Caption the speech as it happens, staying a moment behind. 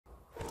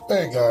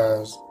Hey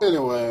guys,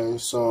 anyway,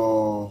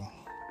 so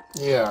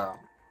yeah,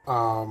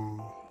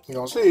 you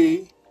gonna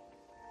see,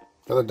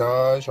 got the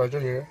Dodge Charger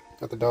here,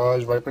 got the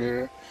Dodge Viper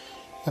here,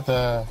 got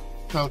the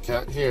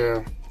Hellcat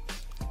here,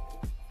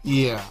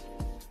 yeah,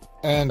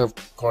 and of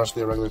course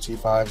the regular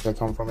T5s that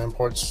come from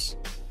imports,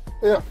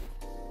 yeah,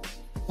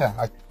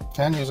 I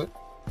can use it,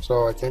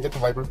 so I can get the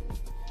Viper,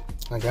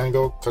 I can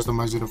go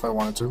customize it if I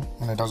wanted to,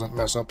 and it doesn't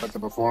mess up like the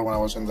before when I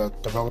was in the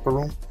developer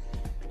room,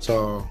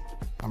 so,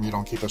 you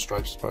don't keep the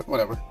stripes, but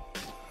whatever.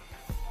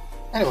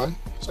 Anyway,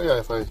 so yeah,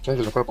 if I change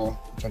it to purple,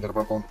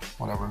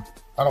 whatever.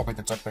 I don't think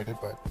it's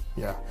upgraded, but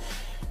yeah.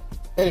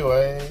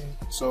 Anyway,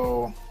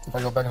 so if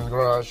I go back in the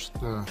garage,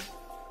 the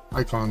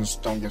icons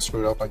don't get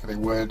screwed up like they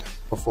would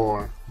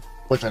before,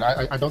 which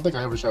I don't think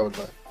I ever showed,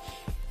 but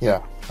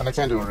yeah. And I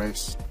can do a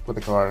race with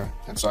the car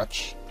and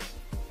such.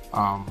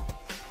 Yeah,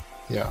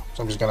 so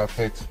I'm just gonna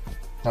pick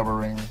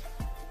numbering.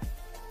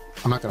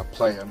 I'm not gonna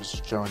play, I'm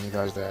just showing you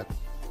guys that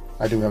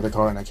I do have the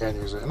car and I can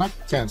use it. And I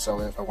can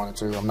sell it if I wanted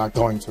to. I'm not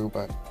going to,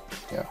 but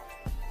yeah.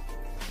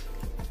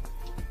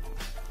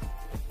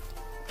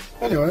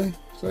 Anyway,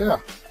 so yeah,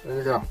 there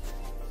you go.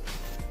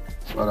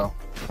 But,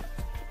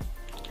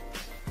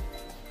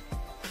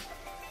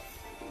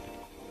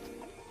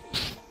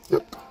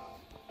 yep.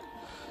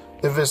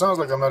 If it sounds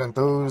like I'm not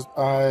enthused,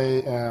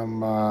 I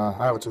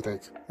have a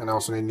toothache. And I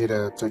also need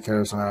to take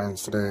care of some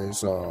errands today,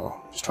 so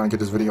just trying to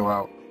get this video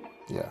out.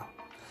 Yeah.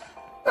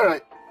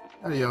 Alright,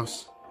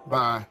 adios.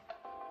 Bye.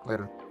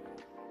 Later.